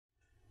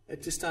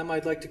At this time,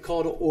 I'd like to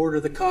call to order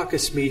the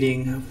caucus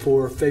meeting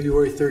for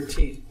February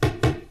 13th.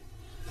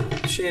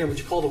 Shannon, would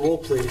you call the roll,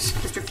 please?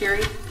 Mr.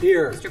 Fury?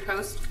 Here. Mr.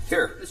 Post?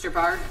 Here. Mr.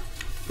 Bard?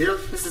 Here.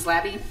 Mrs.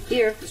 Labby?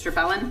 Here. Mr.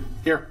 Bellin?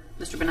 Here.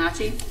 Mr.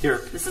 Bonacci? Here.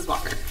 Mrs.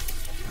 Walker?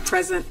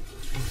 Present.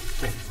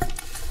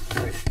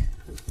 All right.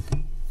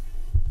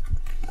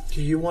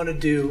 Do you want to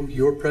do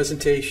your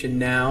presentation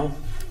now,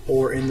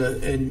 or do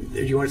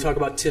you want to talk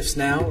about TIFs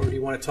now, or do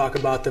you want to talk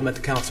about them at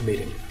the council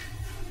meeting?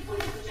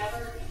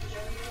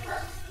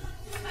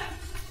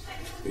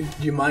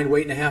 Do you mind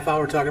waiting a half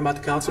hour talking about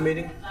the council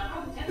meeting?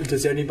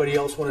 Does anybody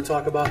else want to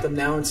talk about them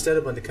now instead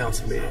of on the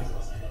council meeting?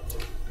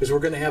 Because we're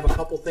going to have a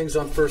couple things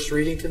on first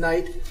reading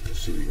tonight.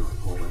 Should we go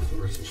home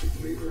afterwards so she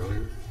can leave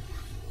earlier?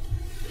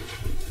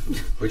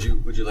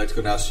 Would you like to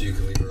go now so you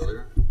can leave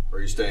earlier? Or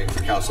are you staying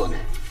for council?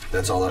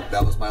 That's all.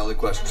 That was my only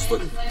question.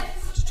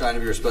 Just trying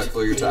to be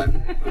respectful of your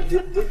time.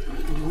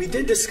 We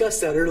did discuss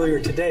that earlier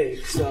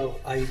today, so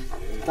I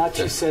thought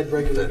you said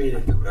regular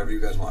meeting. Whatever you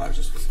guys want. I was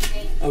just.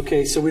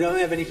 Okay, so we don't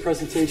have any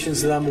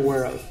presentations that I'm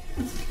aware of.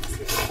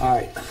 All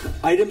right.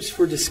 Items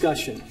for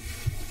discussion.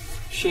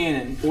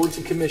 Shannon, boards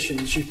and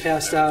commissions. You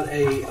passed out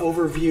a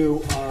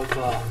overview of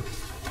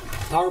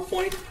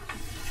PowerPoint.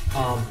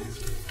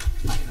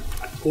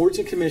 Boards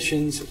and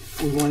commissions.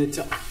 We wanted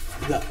to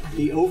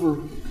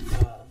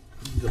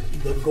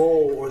the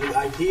goal or the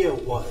idea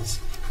was,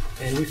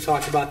 and we've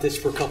talked about this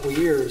for a couple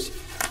years,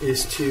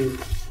 is to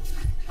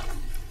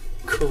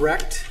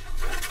correct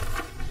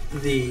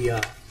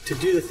to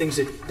do the things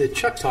that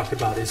Chuck talked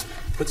about, is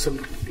put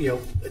some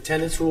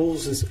attendance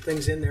rules and some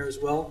things in there as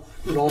well,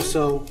 but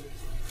also,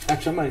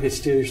 actually I'm going to get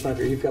steal your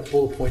thunder. You've got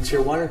bullet points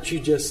here. Why don't you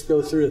just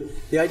go through?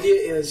 The idea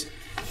is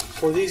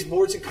for these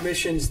boards and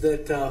commissions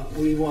that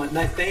we want, and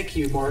I thank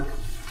you, Mark,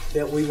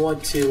 that we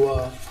want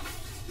to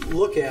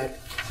look at.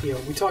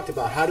 We talked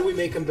about how do we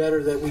make them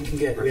better that we can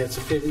get. We had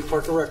some people,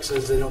 Park and Rec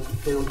says they don't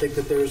think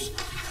that there's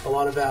a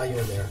lot of value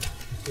in there.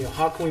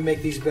 How can we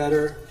make these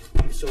better?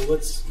 So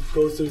let's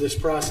go through this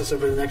process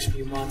over the next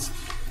few months.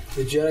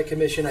 The Jedi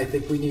Commission, I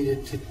think we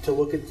needed to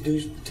look at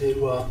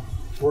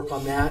work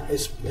on that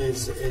as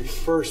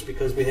first,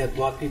 because we had a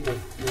lot of people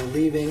who were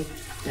leaving,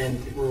 and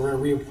we're going to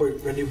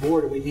reappoint a new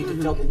board, and we need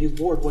to tell the new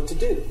board what to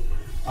do.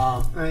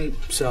 Right.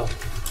 So,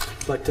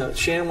 but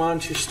Shannon, why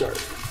don't you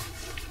start?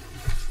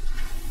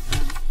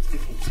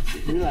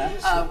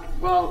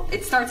 Well,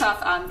 it starts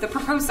off, the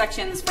proposed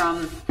sections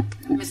from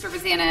Mr.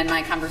 Vazana and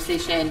my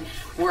conversation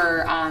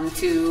were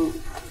to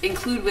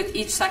include with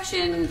each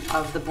section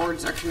of the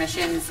boards or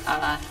commissions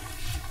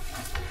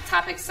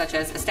topics such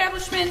as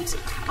establishment,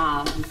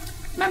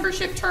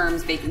 membership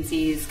terms,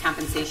 vacancies,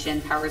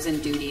 compensation, powers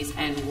and duties,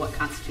 and what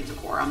constitutes a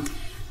quorum.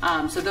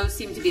 So those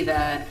seem to be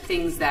the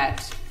things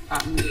that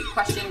we get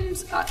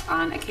questions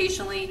on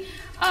occasionally.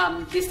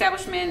 The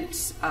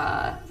establishment,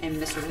 and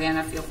Mr.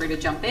 Vazana, feel free to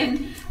jump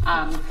in,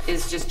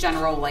 is just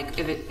general, like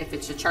if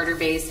it's a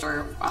charter-based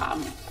or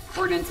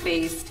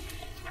ordinance-based.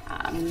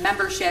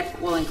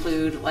 Membership will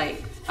include,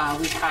 like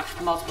we've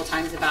talked multiple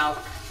times about,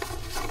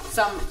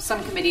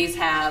 some committees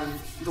have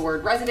the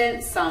word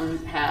resident,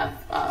 some have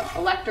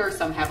elector,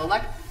 some have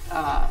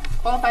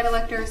qualified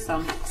elector,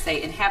 some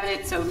say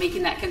inhabitant, so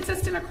making that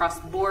consistent across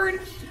the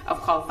board of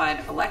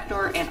qualified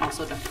elector and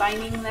also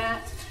defining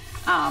that.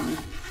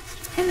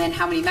 And then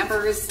how many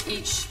members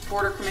each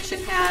board or commission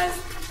has,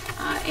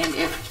 and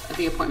if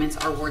the appointments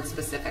are ward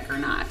specific or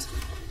not.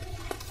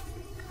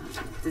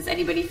 Does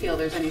anybody feel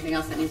there's anything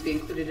else that needs to be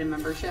included in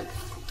membership?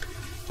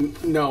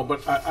 No,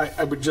 but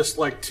I would just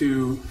like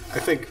to, I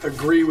think,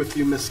 agree with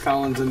you, Ms.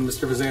 Collins and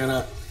Mr.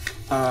 Vazana.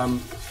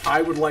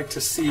 I would like to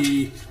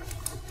see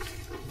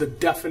the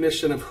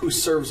definition of who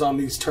serves on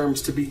these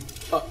terms to be,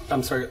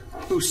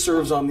 who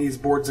serves on these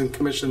boards and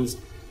commissions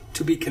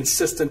to be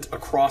consistent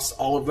across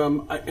all of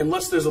them.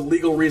 Unless there's a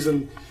legal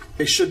reason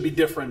they should be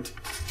different,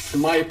 in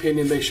my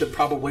opinion, they should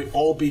probably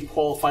all be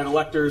qualified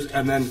electors,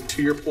 and then,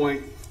 to your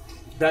point,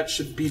 that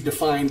should be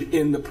defined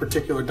in the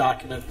particular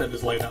document that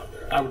is laid out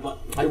there.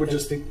 I would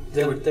just think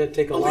that would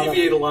take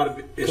alleviate a lot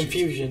of issues.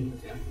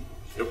 Confusion. Yeah.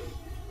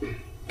 Yep.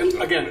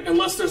 And again,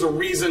 unless there's a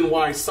reason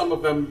why some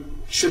of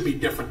them should be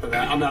different than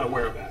that, I'm not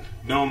aware of that.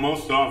 No,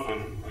 most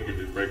often, I'll give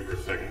you a break for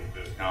a second,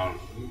 Ms.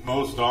 Collins.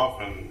 Most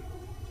often,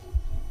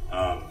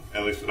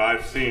 at least what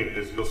I've seen,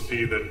 is you'll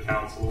see that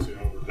councils,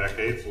 over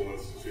decades will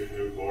institute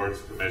new boards,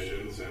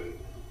 commissions, and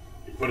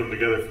you put them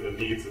together for the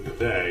needs of the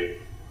day,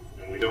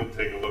 and we don't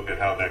take a look at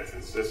how that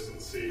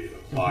consistency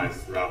applies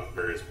throughout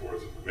the various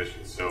boards and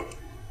commissions. So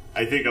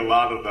I think a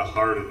lot of the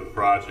heart of the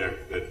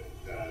project that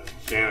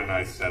Shannon and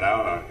I set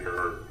out on here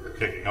are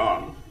kicking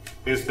off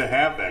is to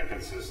have that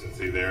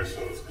consistency there, so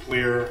it's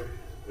clear.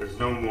 There's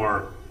no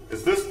more,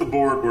 is this the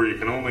board where you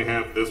can only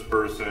have this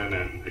person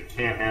and it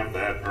can't have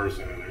that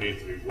person and there needs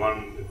to be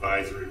one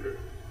advisory group?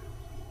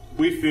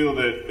 We feel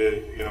that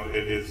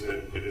it is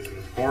an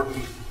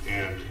important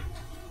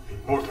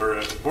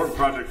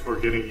project for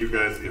getting you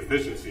guys the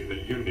efficiency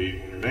that you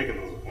need when you're making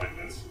those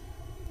appointments.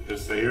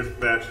 Just say, here's a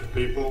batch of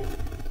people,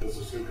 this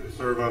is who can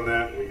serve on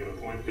that, and we can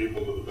appoint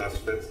people to the best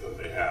fits that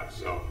they have.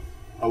 So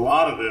a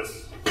lot of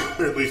this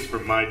at least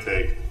from my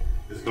take,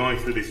 is going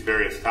through these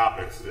various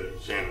topics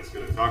that Shannon's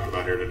going to talk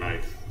about here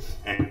tonight,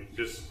 and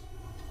just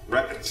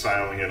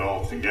reconciling it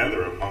all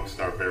together amongst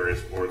our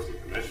various boards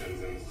and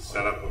commissions, and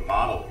set up a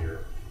model here.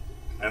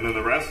 And then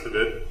the rest of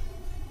it,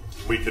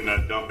 we can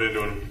dump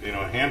into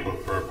a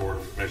handbook for our board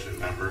and commission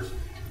members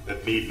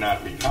that need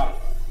not be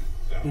codified.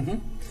 So.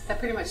 That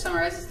pretty much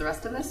summarizes the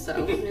rest of this.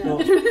 So,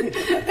 Well,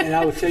 and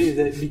I would tell you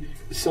that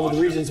some of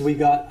the reasons we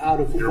got out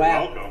of You're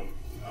whack. welcome.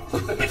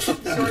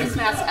 shortest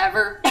mass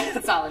ever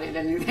consolidated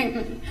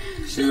anything.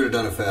 She would have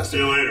done it faster. See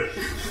you later.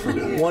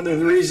 One of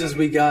the reasons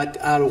we got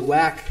out of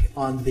whack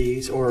on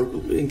these, or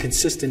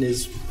inconsistent,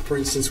 is, for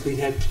instance, we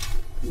want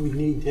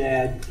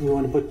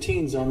to put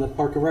teens on the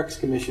Park and Recs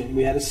Commission.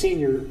 We had a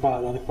senior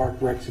pod on the Park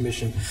and Recs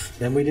Commission.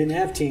 Then we didn't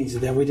have teens.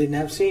 Then we didn't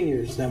have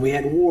seniors. Then we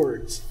had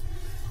wards.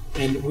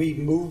 And we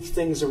moved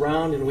things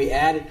around and we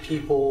added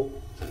people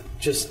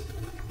just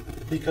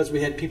because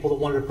we had people that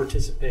wanted to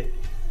participate.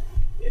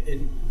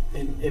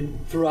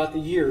 And throughout the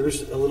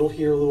years, a little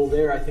here, a little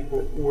there, I think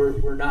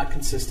we're not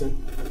consistent.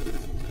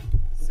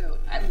 So,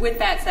 with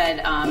that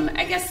said,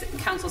 I guess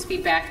council's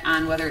feedback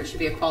on whether it should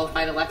be a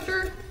qualified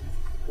elector,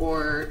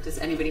 or does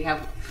anybody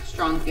have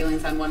strong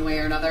feelings on one way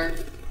or another?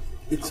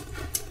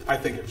 I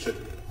think it should.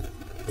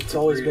 It's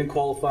always been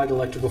qualified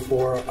elector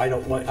before. I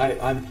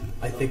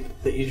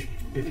think that if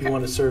you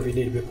want to serve, you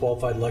need to be a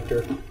qualified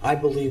elector. I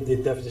believe the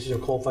definition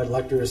of qualified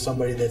elector is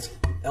somebody that's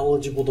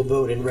eligible to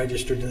vote and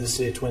registered in the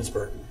city of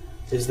Twinsburg.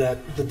 Is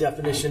that the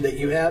definition that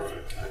you have?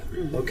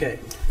 Okay.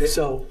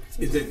 So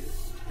is it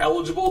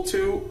eligible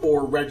to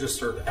or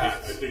registered I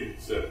as? think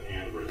it said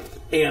and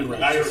registered. And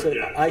registered.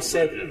 I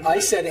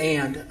said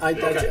and.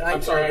 Okay.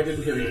 I'm sorry, I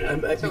didn't hear you.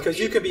 Because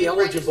you could be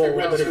eligible,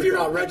 but if you're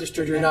not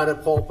registered, you're not a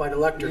qualified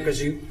elector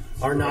because you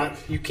are not.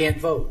 You can't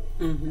vote,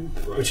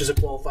 which is a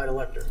qualified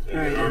elector.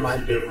 And there are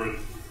two different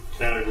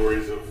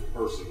categories of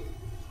person.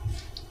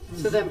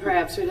 So then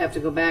perhaps we'd have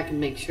to go back and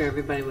make sure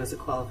everybody was a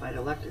qualified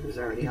elector who's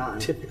already on.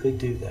 Typically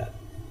do that.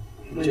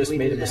 When Just we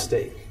made do a that?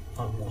 mistake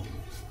on one.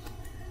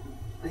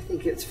 I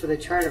think it's for the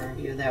charter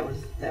review. That was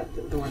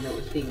the one that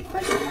was being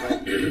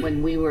questioned. But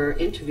when we were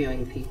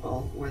interviewing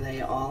people, were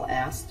they all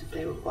asked if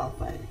they were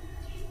qualified?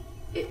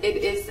 It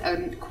is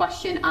a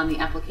question on the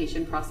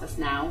application process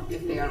now,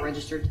 if they are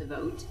registered to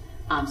vote.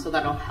 So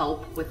that'll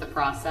help with the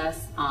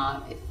process.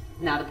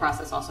 Now the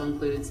process also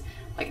includes,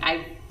 like,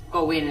 I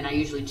go in and I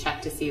usually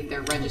check to see if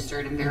they're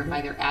registered and verify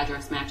their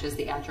address matches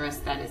the address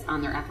that is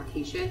on their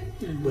application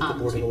With the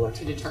Board of to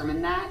Elections.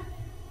 determine that.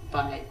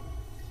 But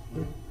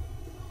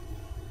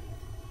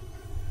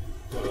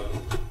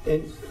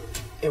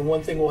And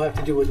one thing we'll have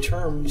to do with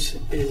terms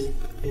is,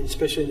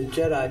 especially in the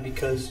Jedi,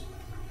 because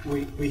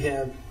we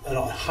have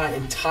an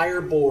entire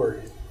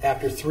board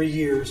after 3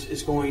 years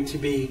is going to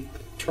be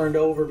turned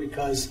over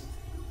because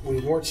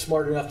we weren't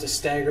smart enough to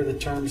stagger the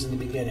terms in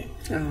the beginning.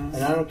 And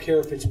I don't care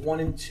if it's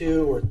 1 and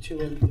 2 or 2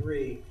 and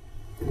 3.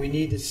 We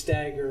need to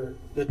stagger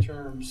the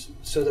terms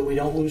so that we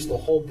don't lose the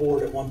whole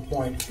board at one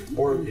point,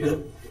 or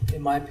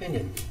in my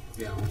opinion.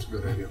 Yeah, that's a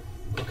good idea.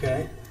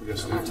 Okay? I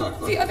guess we've talked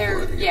about the that other,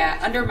 before, I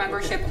think. under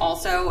membership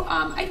also,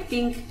 I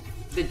think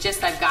the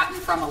gist I've gotten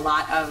from a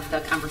lot of the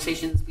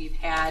conversations we've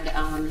had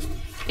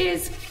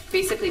is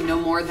basically no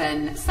more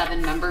than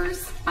 7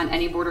 members on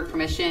any board or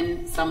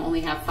commission. Some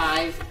only have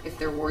 5 if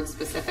they're ward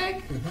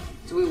specific.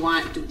 Do we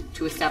want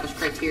to establish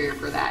criteria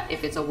for that?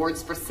 If it's a ward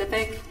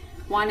specific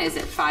one, is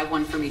it 5,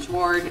 1 from each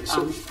ward?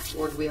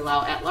 Or do we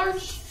allow at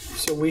large?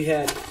 So we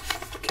had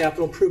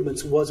capital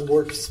improvements was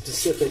ward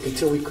specific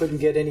until we couldn't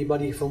get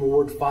anybody from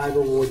Ward 5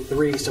 or Ward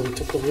 3, so we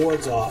took the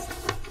wards off.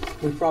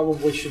 We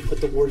probably should put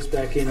the wards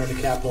back in on the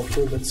capital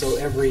improvements so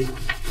every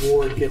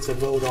ward gets a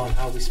vote on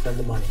how we spend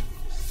the money.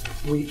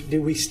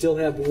 We still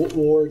have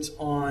wards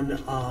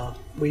on,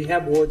 we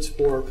have wards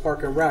for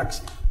Park and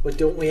Recs, but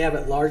don't we have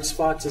at large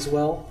spots as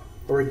well,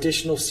 or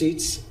additional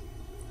seats?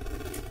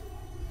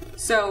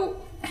 So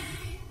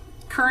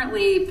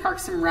currently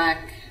Parks and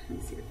Rec, let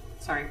me see,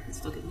 sorry, I'm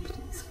still getting used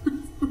to this.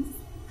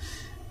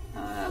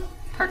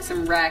 Parks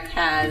and Rec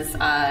has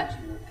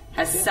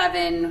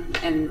 7,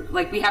 and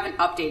like we haven't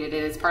updated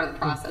it as part of the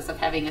process of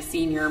having a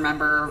senior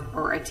member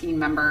or a teen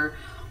member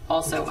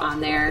also on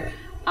there.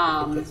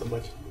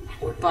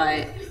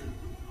 But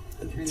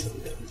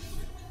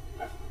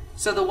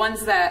so the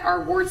ones that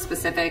are ward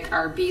specific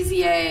are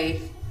BZA,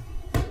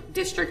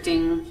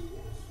 districting,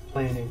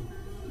 Planning.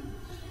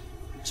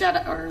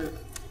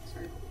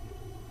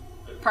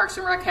 Parks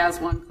and Rec has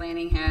 1,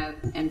 planning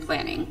and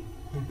planning.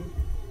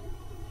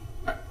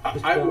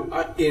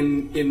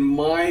 In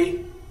my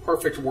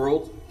perfect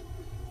world,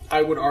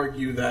 I would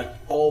argue that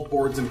all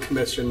boards and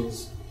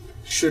commissions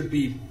should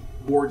be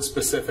board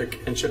specific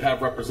and should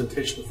have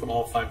representation from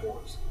all 5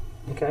 boards.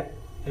 Okay.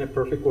 In a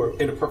perfect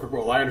world. In a perfect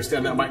world. I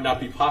understand that might not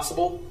be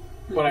possible,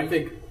 but I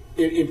think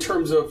in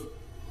terms of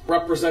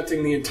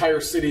representing the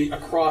entire city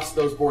across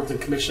those boards and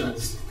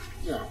commissions,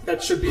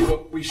 that should be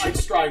what we should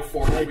strive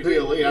for.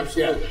 Ideally,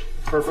 absolutely. Yeah.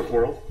 Perfect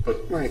world,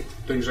 but Right.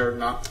 things are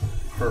not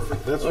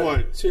perfect. That's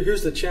why. So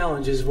here's the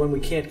challenge: is when we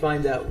can't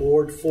find that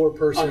Ward 4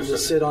 person to Understood.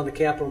 sit on the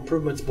capital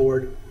improvements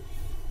board,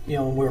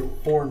 we're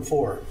 4 and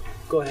 4.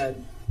 Go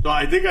ahead. So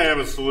I think I have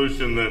a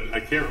solution that I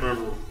can't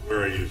remember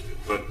where I used it,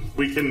 but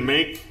we can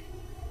make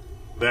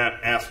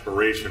that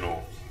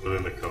aspirational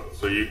within the code.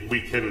 So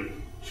we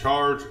can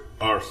charge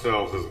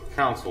ourselves as a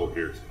council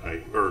here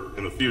tonight, or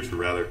in the future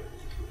rather,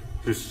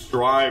 to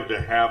strive to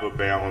have a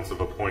balance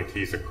of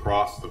appointees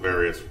across the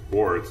various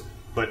wards,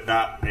 but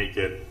not make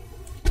it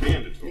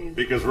mandatory.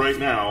 Because right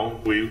now,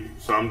 we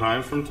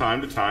sometimes from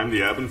time to time,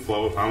 the ebb and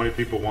flow of how many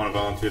people want to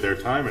volunteer their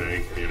time in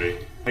any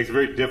community makes it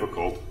very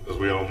difficult, as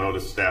we all know, to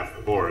staff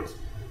the boards.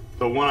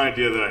 So one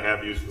idea that I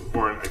have used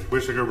before, and I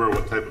wish I could remember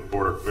what type of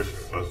board or commission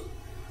it was,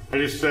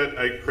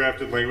 I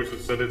crafted language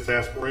that said it's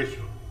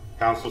aspirational.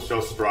 Council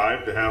shall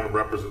strive to have a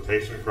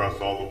representation across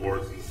all the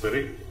wards in the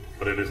city,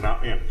 but it is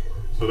not mandatory.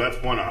 So that's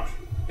one option.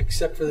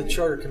 Except for the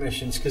charter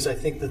commissions, because I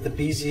think that the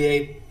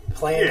BZA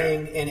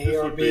planning and this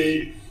would ARB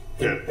be-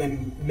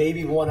 and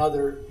maybe one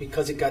other,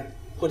 because it got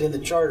put in the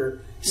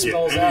charter,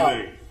 spells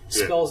anything.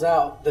 spells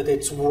out that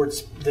it's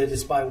wards, that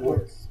it's by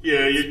ward.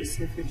 Yeah,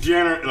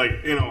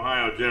 like in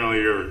Ohio,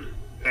 generally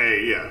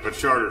but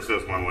charter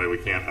says one way. We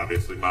can't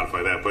obviously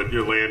modify that. But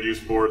your land use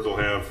boards will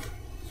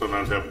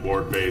sometimes have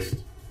board-based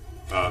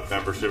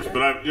memberships.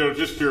 But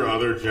just your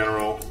other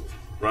general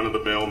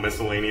run-of-the-mill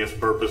miscellaneous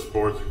purpose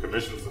boards and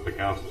commissions that the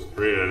council has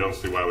created, I don't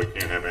see why we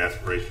can't have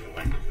aspirational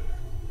language.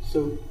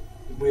 So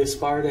we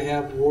aspire to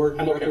have ward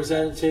I'm okay with that.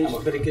 representation, I'm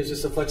okay but it gives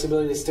us the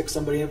flexibility to stick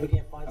somebody in if we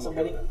can't find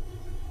somebody.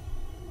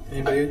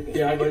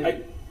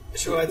 Anybody?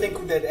 So I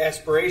think that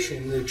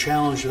aspiration, the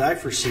challenge that I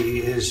foresee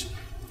is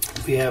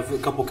if we have a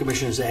couple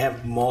commissions that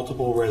have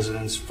multiple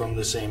residents from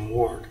the same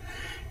ward.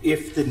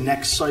 If the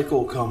next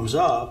cycle comes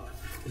up,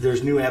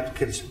 there's new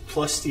applicants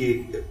plus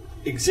the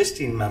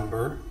existing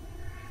member.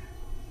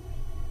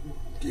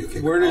 Do you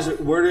kick Where them does off?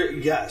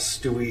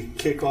 it? Do we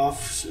kick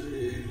off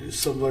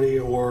somebody,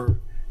 or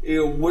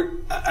what?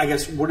 I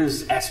guess what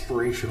does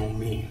aspirational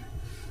mean?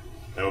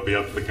 That would be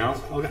up to the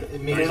council. Okay.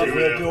 It means that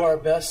we'll do our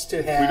best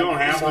to have. We don't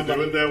have somebody. to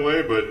do it that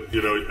way,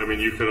 but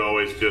you could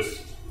always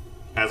just,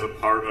 as a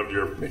part of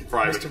your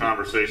private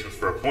conversations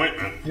for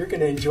appointment, You're going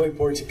to enjoy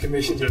boards and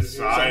commissions.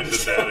 decide that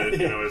is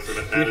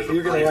a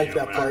You're gonna like premium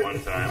that at part.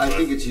 one time. I but-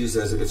 think it's used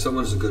as if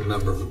someone's a good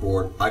member of the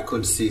board. I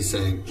couldn't see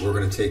saying we're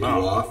going to take you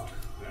Oh. off,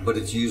 but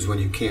it's used when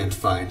you can't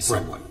find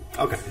someone.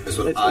 Okay. That's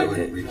what I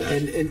would read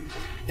that.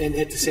 And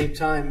at the same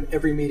time,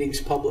 every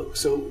meeting's public.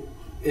 So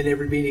in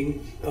every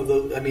meeting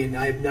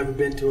I've never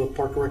been to a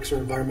park and rec or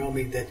environmental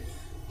meeting that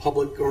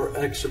public or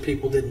extra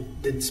people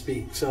didn't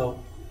speak. So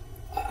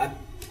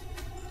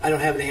I don't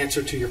have an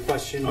answer to your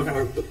question.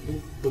 Okay.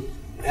 But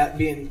at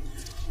being,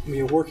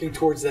 working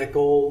towards that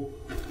goal,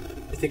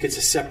 I think it's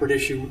a separate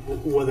issue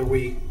whether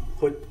we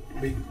put,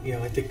 I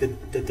think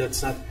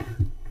that's not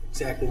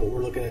exactly what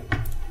we're looking at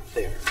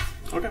there.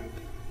 Okay.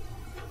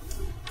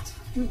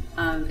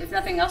 If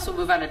nothing else, we'll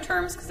move on to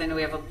terms because I know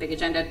we have a big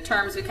agenda.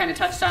 Terms we kind of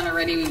touched on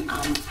already.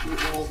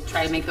 We'll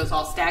try to make those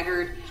all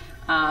staggered.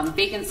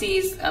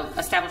 Vacancies,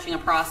 establishing a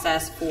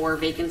process for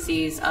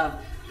vacancies of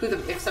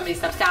if somebody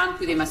steps down,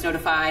 who they must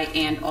notify,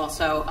 and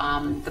also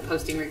the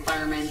posting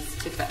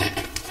requirements.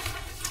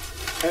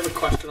 I have a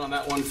question on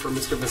that one for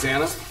Mr.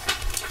 Vazana.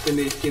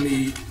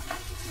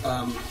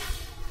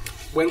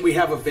 When we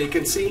have a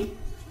vacancy,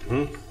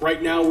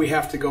 right now we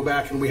have to go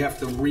back and we have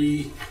to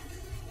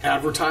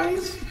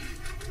re-advertise.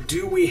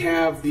 Do we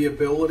have the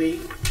ability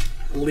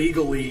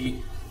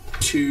legally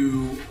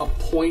to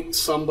appoint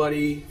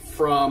somebody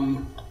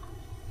from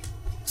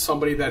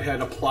somebody that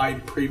had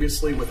applied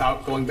previously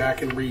without going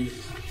back and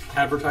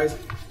re-advertising?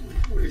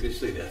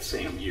 Previously that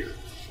same year,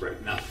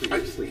 right? Not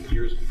previously,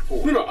 years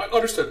before. No, I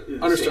understood.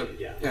 Understood.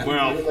 Yeah.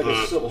 Well, Like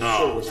a civil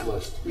no. service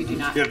list. We do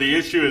not. Yeah, the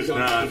issue is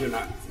not. We do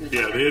not.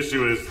 Yeah, the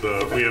issue is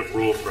we have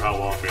rules for how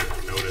long we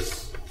have to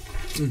notice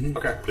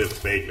Okay. this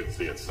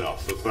vacancy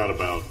itself. So it's not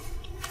about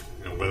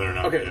whether or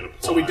not we can Okay. apply.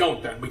 So we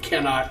don't then. We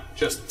cannot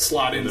just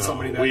slot in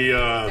somebody that.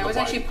 That was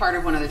actually part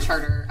of one of the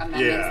charter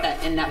amendments, Yeah.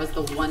 and that was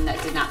the one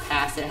that did not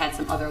pass. It had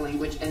some other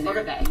language in there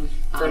Okay. that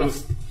Fair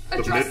enough. the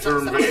addressed some midterm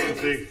of the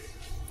vacancy.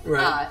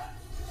 Right.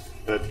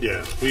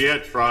 We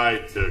had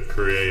tried to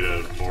create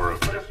a more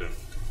efficient.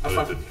 That's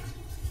but it fine.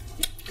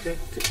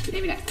 didn't.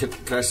 Maybe next.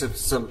 Can I say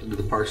something to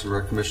the Parks and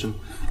Rec Commission?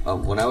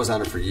 When I was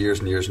on it for years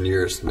and years and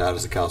years, not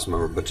as a council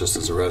member, but just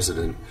as a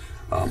resident,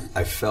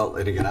 I felt,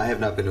 and again, I have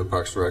not been to a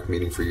Parks and Rec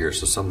meeting for years,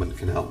 so someone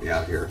can help me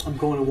out here. I'm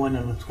going to one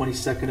on the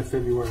 22nd of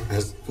February.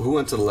 Who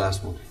went to the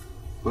last one?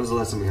 When was the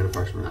last time we had a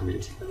Parks and Rec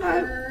meeting? But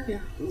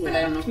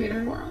I don't know if we had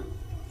a quorum.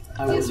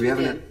 Yes, we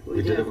haven't. did.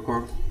 We did have a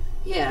quorum.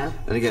 Yeah.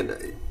 And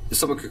again,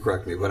 someone could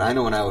correct me, but I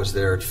know when I was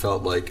there, it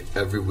felt like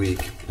every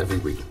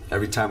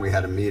time we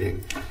had a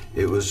meeting,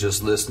 it was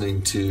just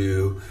listening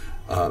to,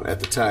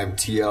 at the time,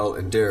 TL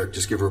and Derek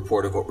just give a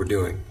report of what we're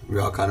doing. We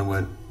all kind of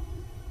went,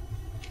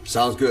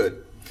 sounds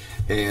good.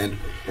 And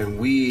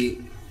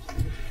we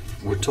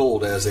were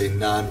told as a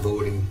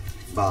non-voting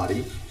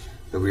body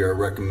that we are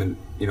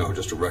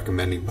just a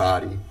recommending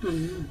body.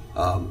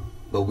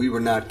 But we were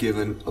not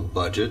given a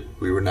budget.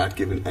 We were not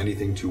given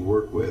anything to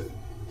work with.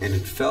 And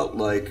it felt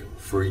like,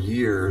 for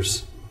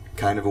years,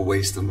 kind of a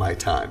waste of my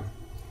time.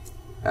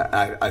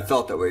 I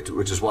felt that way too,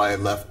 which is why I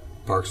left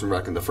Parks and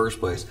Rec in the first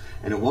place.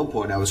 And at one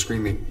point I was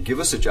screaming, give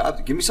us a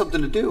job, give me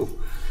something to do.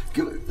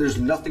 There's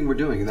nothing we're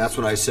doing. And that's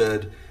when I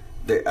said,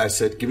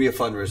 give me a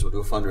fundraiser, we'll do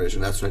a fundraiser.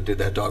 And that's when I did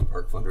that dog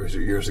park fundraiser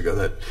years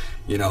ago.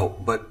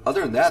 But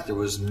other than that, there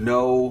was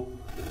no,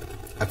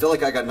 I feel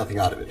like I got nothing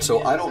out of it.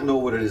 So I don't know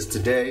what it is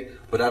today,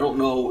 but I don't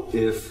know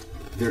if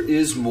there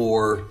is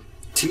more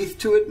teeth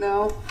to it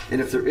now.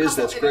 And if there is,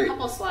 that's great. In a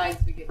couple slides,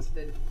 we get to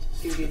the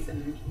duties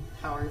and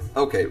powers.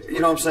 Okay, you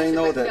know what I'm saying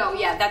though? That no,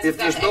 yeah, that's if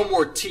there's no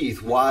more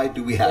teeth, why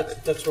do we have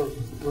it? That's what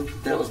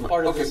That was my-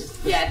 part of okay. this.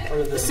 Yeah.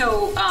 Part of the,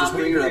 So, Just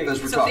bring it up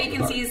as we're so talking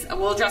about it. vacancies,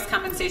 we'll address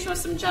compensation with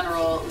some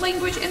general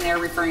language in there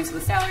referring to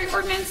the salary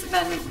ordinance.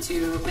 Then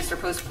to Mr.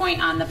 Post's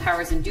point on the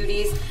powers and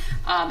duties,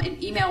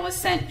 an email was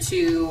sent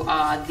to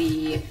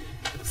the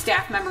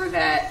staff member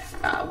that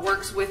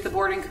works with the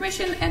board and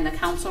commission and the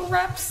council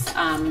reps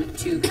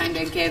to kind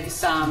of give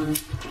some,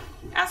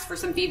 ask for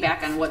some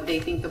feedback on what they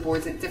think the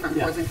boards, different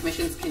boards and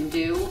commissions can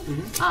do.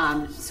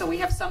 So we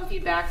have some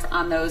feedback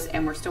on those,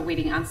 and we're still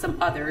waiting on some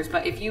others.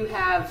 But if you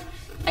have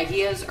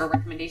ideas or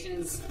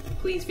recommendations,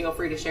 please feel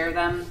free to share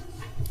them,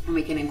 and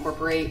we can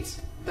incorporate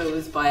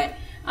those. But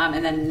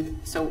and then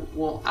so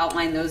we'll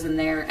outline those in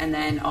there, and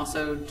then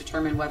also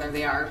determine whether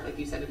they are, like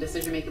you said, a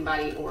decision-making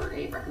body or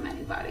a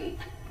recommending body.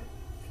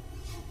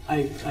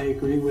 I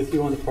agree with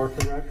you on the Park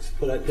and Recs,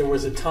 but there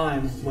was a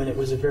time when it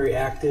was a very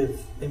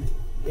active,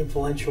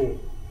 influential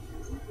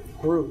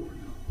group,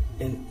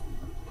 and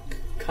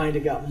kind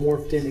of got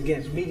morphed in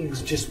again.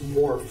 Meetings just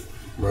morph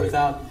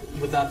without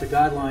the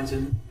guidelines,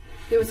 and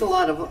There was a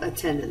lot of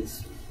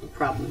attendance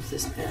problems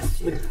this past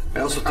year.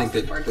 I also think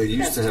that they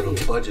used to have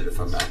a budget, if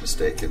I'm not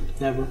mistaken.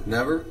 never.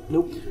 Never?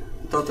 Nope.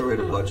 I thought they were at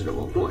a budget at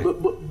one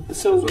point. But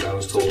so That's what I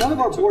was told none of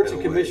when our they took boards that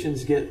and away.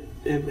 commissions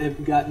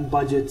have gotten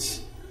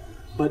budgets,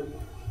 but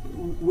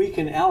we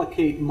can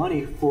allocate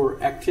money for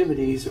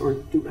activities or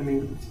do. I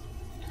mean.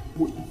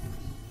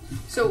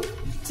 So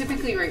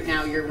typically right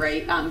now, you're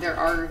right, there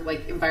are,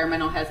 like,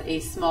 environmental has a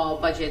small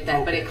budget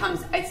that, but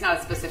it's not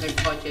a specific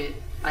budget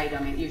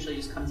item. It usually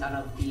just comes out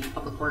of the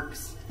Public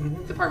Works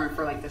Department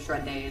for, like, the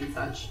shred day and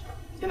such.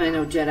 And I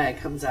know Jedi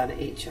comes out of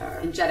HR.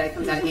 And JEDI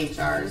comes out of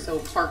HR, so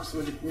Parks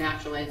would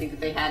naturally, I think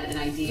if they had an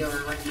idea or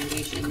a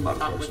recommendation, Come out of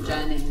talk Parks with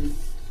and Jen and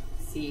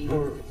see.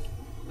 Or,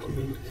 I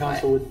mean,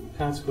 council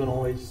can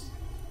always,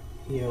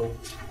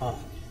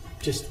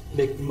 just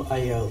make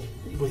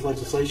with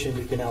legislation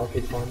we can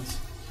allocate funds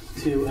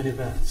to an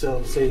event.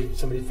 So, say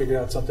somebody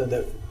figured out something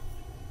that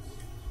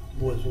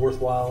was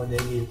worthwhile and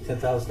they needed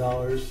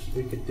 $10,000,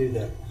 we could do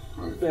that.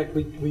 In fact,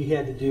 we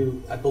had to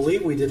do. I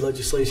believe we did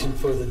legislation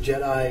for the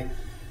JEDI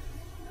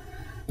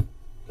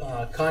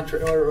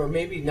contract, or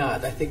maybe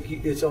not. I think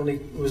it was only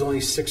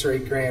 $6 or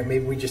 $8 grand.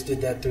 Maybe we just did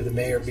that through the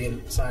mayor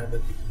being signed.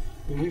 But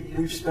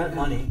we've spent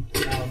money,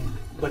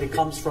 but it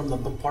comes from the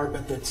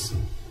department that's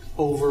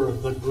over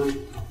the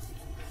group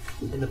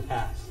in the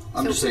past.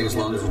 I'm just saying, as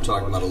long as we're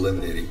talking about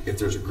eliminating, if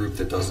there's a group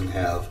that doesn't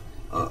have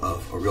a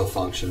real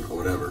function or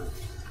whatever,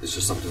 it's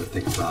just something to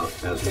think about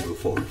as we move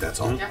forward. That's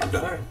all. I'm done.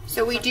 All right.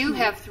 So we do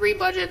have 3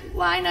 budget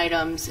line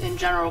items in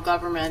general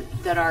government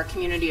that are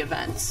community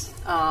events.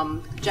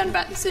 Jen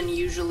Bettinson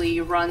usually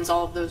runs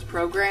all of those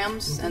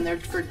programs, and they're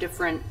for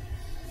different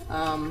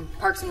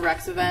Parks and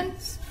Recs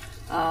events.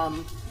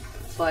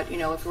 But,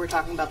 if we're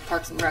talking about the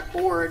Parks and Rec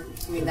Board,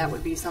 I mean, that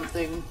would be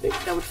something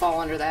that would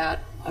fall under that.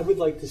 I would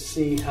like to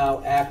see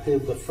how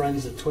active the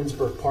Friends of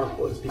Twinsburg Park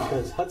was,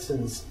 because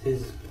Hudson's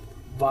is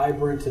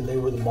vibrant and they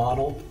were the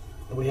model.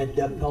 And we had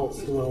Deb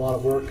Peltz doing a lot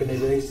of work, and they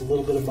raised a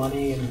little bit of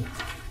money and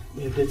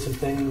did some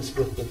things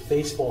with the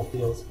baseball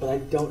fields. But I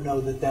don't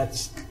know that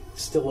that's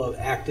still an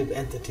active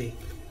entity.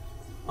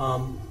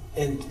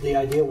 And the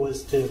idea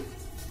was to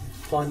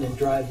fund and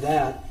drive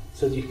that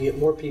so that you can get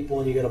more people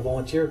and you get a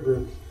volunteer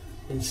group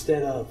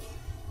instead of.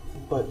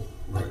 But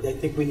I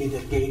think we need to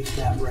gauge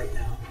that right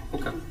now.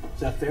 Okay. Is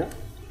that fair?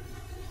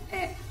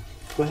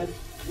 Go ahead.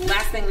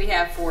 Last thing we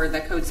have for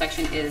the code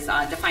section is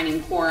defining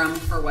quorum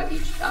for what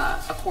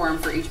a quorum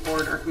for each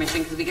board or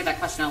commission, because we get that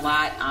question a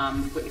lot,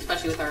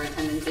 especially with our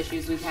attendance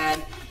issues we've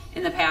had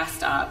in the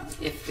past,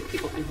 if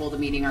people can hold a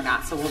meeting or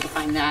not. So we'll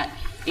define that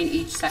in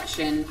each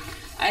section.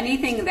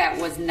 Anything that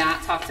was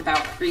not talked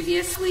about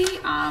previously,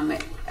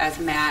 as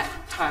Matt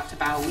talked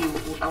about,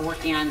 we are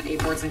working on a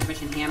boards and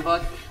commission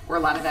handbook where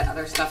a lot of that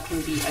other stuff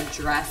can be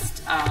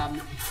addressed,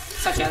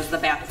 such as the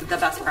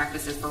best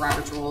practices for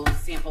Robert's rules,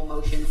 sample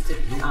motions to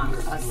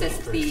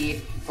assist the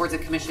boards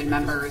and commission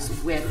members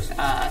with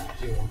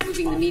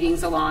moving the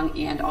meetings along,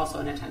 and also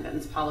an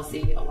attendance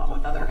policy along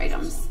with other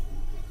items.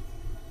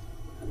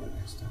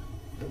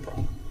 No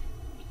problem.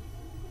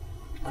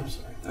 I'm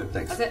sorry. All right,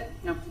 thanks. That's it?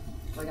 No,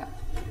 that's all I got.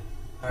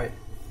 All right.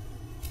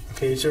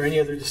 Okay, is there any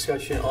other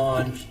discussion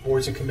on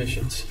boards and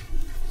commissions?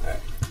 All right.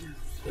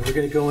 And we're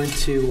going to go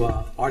into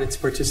audits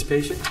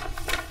participation.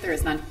 There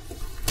is none.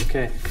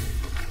 Okay.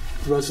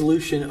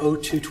 Resolution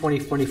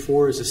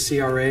 02-2024 is a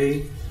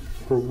CRA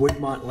for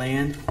Woodmont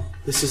Land.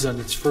 This is on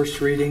its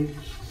first reading.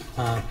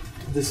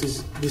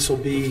 This will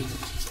be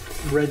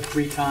read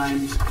 3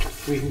 times.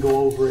 we can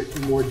go over it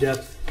in more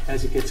depth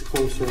as it gets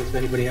closer if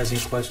anybody has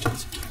any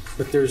questions.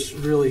 But there's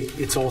really,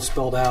 it's all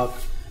spelled out.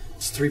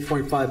 It's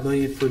 $3.5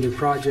 million for a new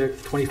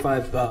project,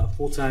 25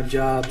 full-time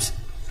jobs.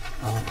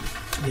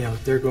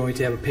 They're going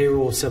to have a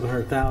payroll of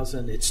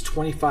 $700,000. It's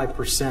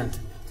 25%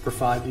 for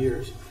 5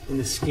 years. In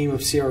the scheme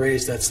of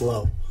CRAs, that's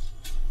low.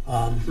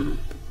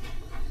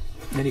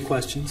 Any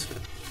questions?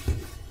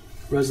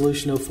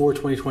 Resolution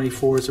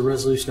 04-2024 is a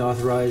resolution to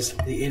authorize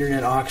the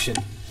internet auction.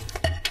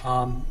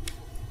 And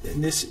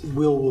this,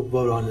 we'll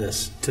vote on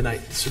this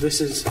tonight. So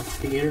this is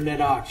the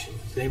internet auction.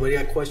 Does anybody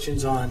got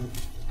questions on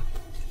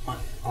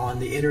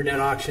the internet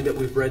auction that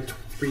we've read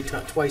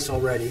twice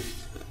already?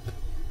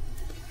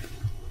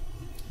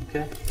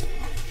 Okay.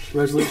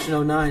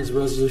 Resolution 09 is a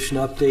resolution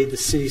to update the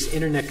city's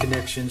internet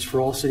connections for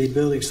all city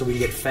buildings so we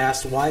get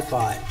fast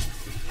Wi-Fi.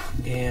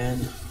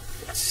 And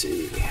let's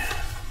see.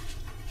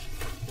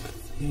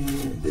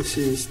 And this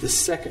is the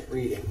second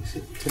reading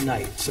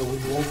tonight, so we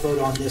won't vote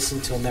on this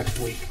until next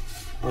week,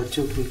 or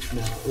 2 weeks from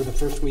now, or the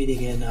first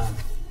meeting in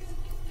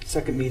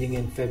second meeting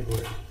in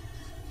February.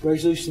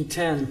 Resolution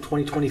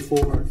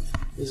 10-2024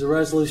 is a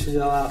resolution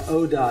to allow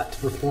ODOT to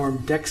perform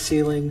deck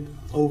sealing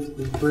over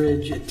the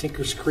bridge at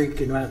Tinkers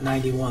Creek in Route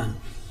 91.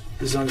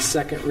 This is on the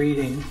second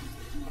reading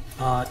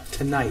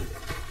tonight.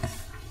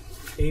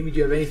 Amy, do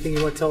you have anything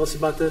you want to tell us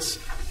about this?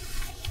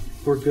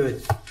 We're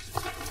good.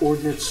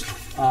 Ordinance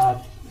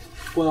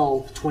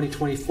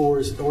 12-2024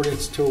 is an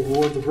ordinance to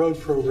award the road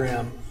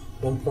program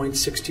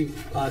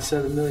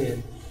 $1.627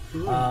 million.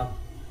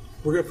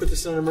 We're going to put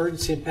this on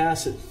emergency and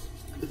pass it.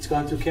 It's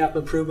gone through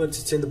capital improvements.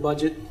 It's in the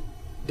budget.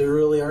 There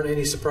really aren't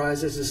any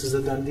surprises. This is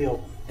a done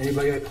deal.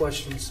 Anybody got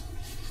questions?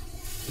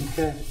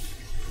 Okay.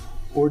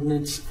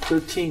 Ordinance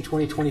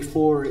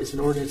 13-2024 is an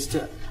ordinance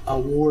to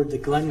award the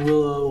Glen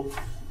Willow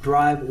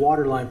Drive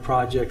Waterline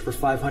Project for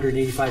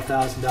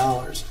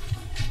 $585,000.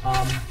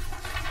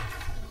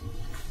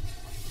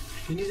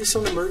 You need this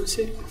on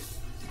emergency?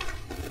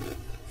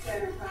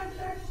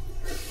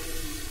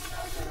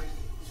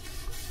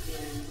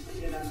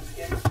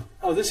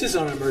 Oh, this is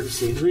on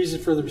emergency. The reason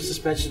for the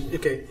suspension.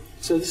 Okay,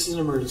 so this is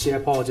an emergency. I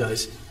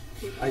apologize.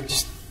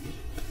 It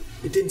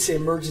didn't say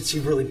emergency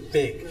really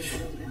big.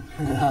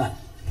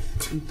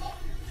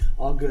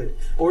 All good.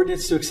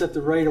 Ordinance to accept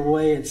the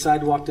right-of-way and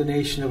sidewalk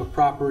donation of a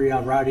property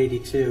on Route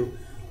 82.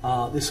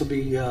 This will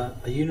be a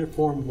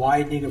uniform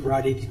widening of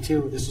Route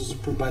 82. This was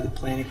approved by the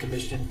Planning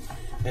Commission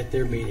at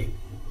their meeting.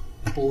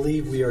 I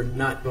believe we are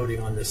not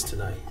voting on this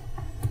tonight.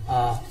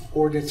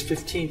 Ordinance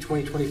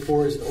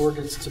 15-2024 is an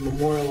ordinance to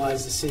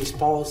memorialize the city's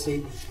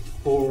policy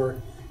for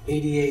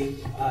ADA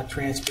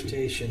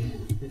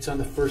transportation. It's on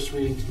the first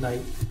reading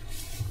tonight.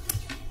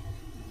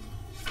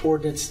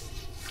 Ordinance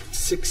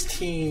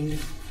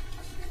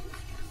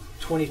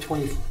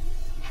 16-2020.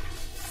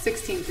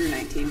 16 through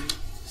 19.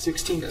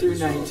 16 through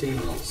 19.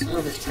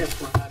 Oh, the tip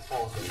one. I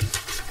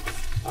apologize.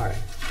 All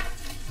right.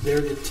 They're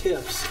the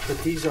tips,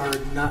 but these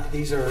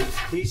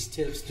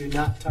tips do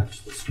not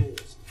touch the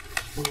schools.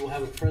 We will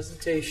have a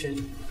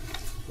presentation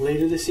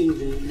later this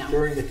evening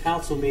during the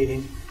council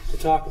meeting to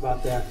talk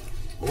about that.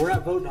 But we're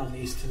not voting on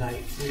these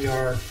tonight. We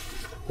are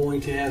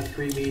going to have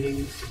 3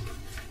 meetings.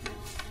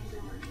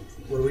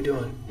 What are we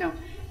doing? No,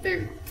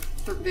 there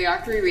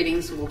are 3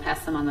 readings. We'll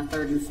pass them on the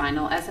third and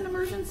final as an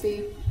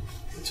emergency.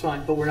 It's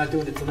fine, but we're not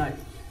doing it tonight.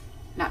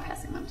 Not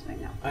passing them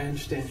tonight, no. I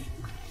understand.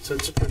 So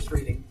it's the first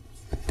reading.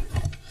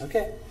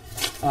 Okay.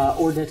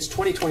 Ordinance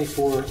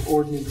 2024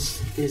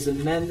 ordinance is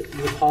amend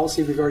the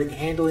policy regarding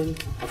handling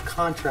of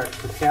contracts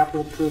for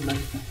capital improvement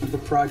for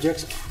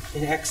projects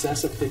in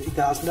excess of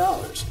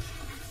 $50,000.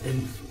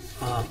 And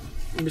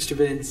Mr.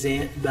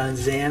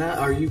 Vanzana,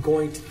 are you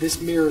going to?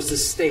 This mirrors the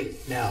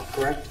state now,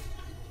 correct?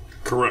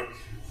 Correct.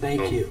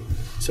 Thank you.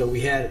 So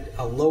we had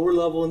a lower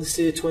level in the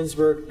city of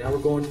Twinsburg. Now we're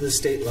going to the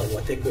state level.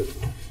 I think it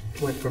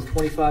went from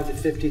 25 to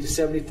 50 to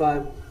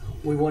 75.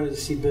 We wanted to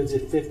see bids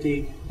at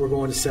 50. We're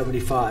going to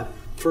 75.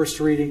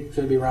 First reading is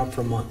going to be around for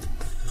a month.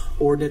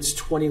 Ordinance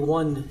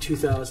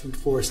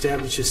 21-2004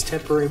 establishes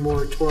temporary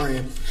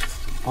moratorium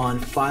on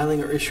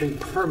filing or issuing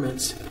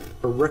permits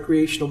for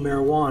recreational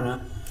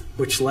marijuana,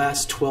 which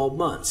lasts 12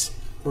 months.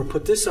 We're going to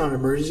put this on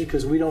emergency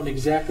because we don't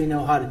exactly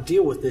know how to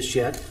deal with this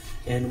yet,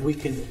 and we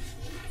can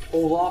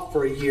hold off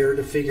for a year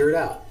to figure it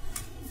out.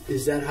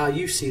 Is that how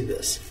you see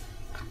this?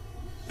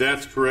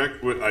 That's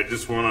correct. I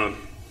just want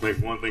to make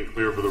one thing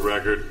clear for the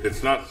record.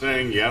 It's not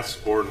saying yes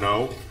or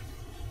no.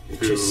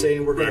 It's just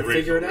saying we're going to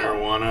figure it out.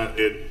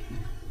 Marijuana.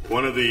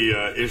 One of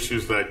the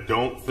issues that I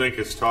don't think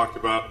is talked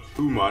about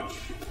too much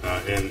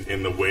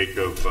in the wake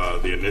of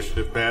the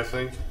initiative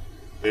passing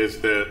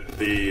is that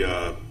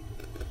the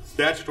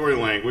statutory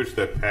language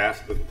that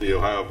passed with the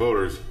Ohio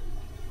voters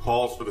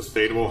calls for the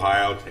state of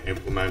Ohio to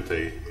implement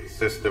a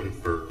system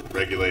for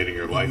regulating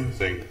or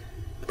licensing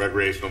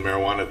recreational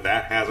marijuana.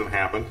 That hasn't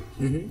happened.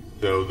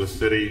 So the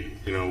city,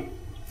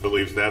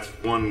 believes that's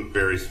one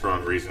very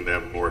strong reason to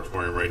have a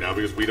moratorium right now,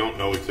 because we don't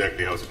know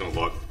exactly how it's going to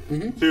look.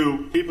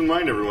 2, keep in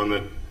mind, everyone,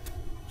 that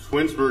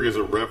Twinsburg is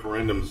a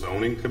referendum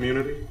zoning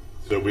community,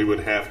 so we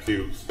would have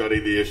to study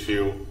the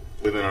issue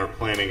within our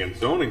planning and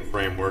zoning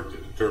framework to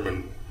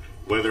determine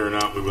whether or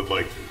not we would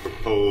like to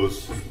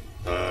propose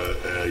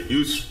a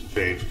use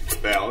change to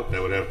the ballot.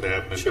 That would have to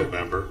happen in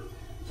November.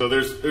 So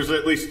there's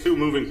at least two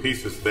moving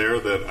pieces there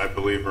that I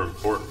believe are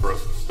important for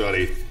us to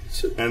study.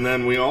 And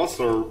then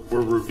we're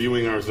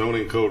reviewing our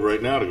zoning code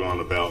right now to go on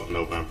the ballot in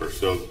November.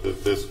 So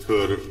this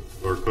could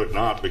or could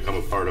not become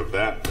a part of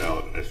that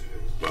ballot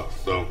initiative as well.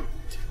 So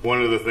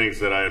one of the things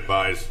that I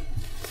advised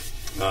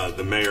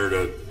the mayor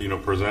to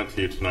present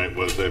to you tonight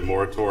was a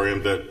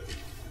moratorium that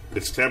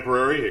it's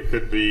temporary. It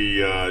could be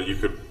you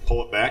could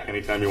pull it back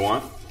anytime you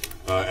want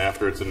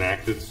after it's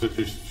enacted,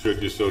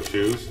 should you so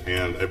choose.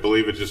 And I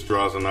believe it just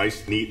draws a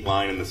nice, neat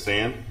line in the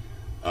sand.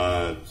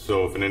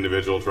 So if an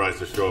individual tries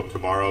to show up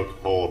tomorrow to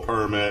pull a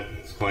permit,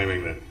 it's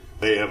claiming that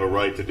they have a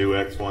right to do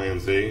X, Y,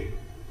 and Z.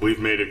 We've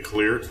made it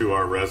clear to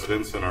our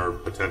residents and our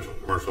potential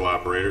commercial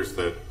operators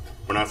that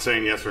we're not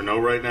saying yes or no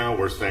right now.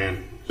 We're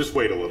saying just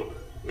wait a little bit.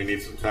 We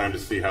need some time to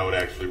see how it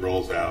actually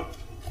rolls out.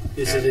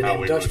 Is it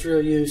an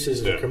industrial use?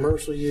 Is it a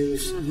commercial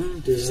use?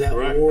 Does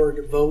that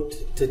ward vote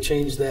to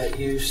change that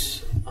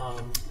use?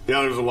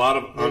 Yeah, there's a lot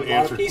of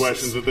unanswered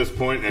questions at this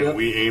point, and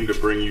we aim to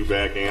bring you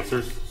back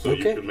answers so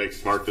you can make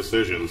smart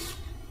decisions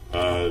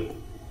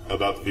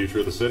about the future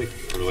of the city as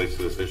it relates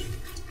to this issue.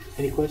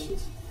 Any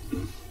questions?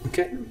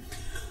 Okay.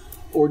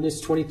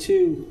 Ordinance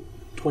 22,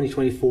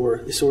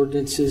 2024. This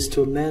ordinance is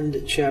to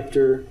amend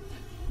Chapter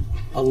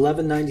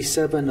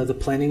 1197 of the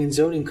Planning and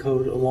Zoning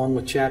Code, along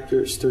with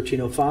Chapters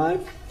 1305,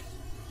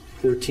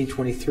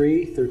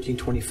 1323,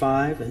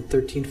 1325, and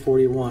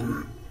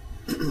 1341.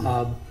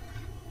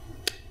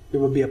 There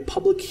will be a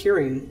public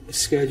hearing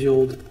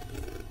scheduled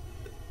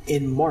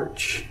in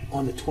March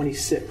on the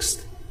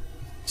 26th.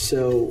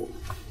 So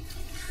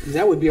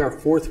that would be our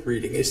fourth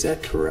reading. Is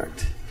that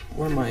correct?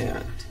 Where am I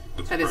at?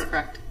 That is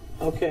correct.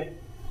 Okay.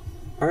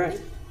 All right.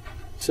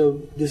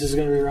 So this is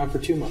going to be around for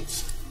 2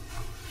 months.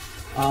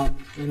 And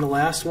the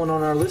last one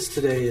on our list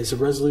today is a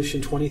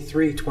Resolution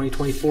 23,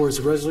 2024. Is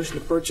a resolution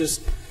to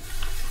purchase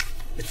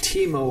a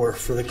T-mower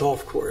for the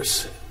golf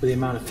course for the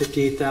amount of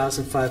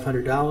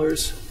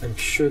 $58,500. I'm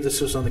sure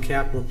this was on the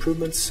capital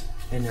improvements,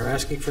 and they're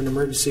asking for an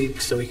emergency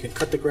so he can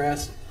cut the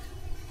grass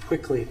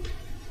quickly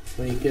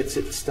when he gets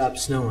it stopped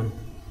snowing.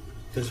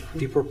 Because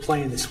people are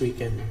playing this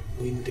weekend.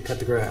 We need to cut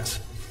the grass.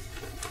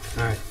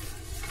 All right.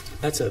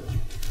 That's a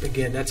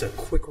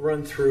quick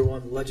run through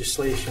on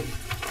legislation.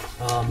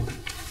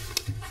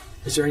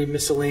 Is there any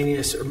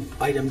miscellaneous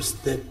items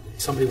that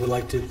somebody would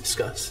like to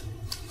discuss?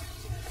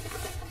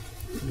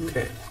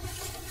 Okay.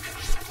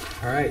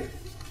 All right.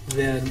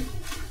 Then,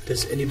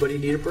 does anybody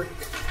need a break?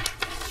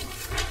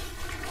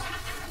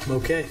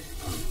 Okay.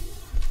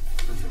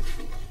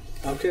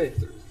 Okay.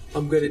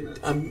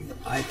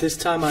 At this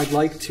time, I'd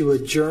like to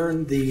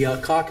adjourn the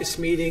caucus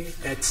meeting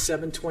at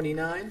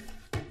 7:29.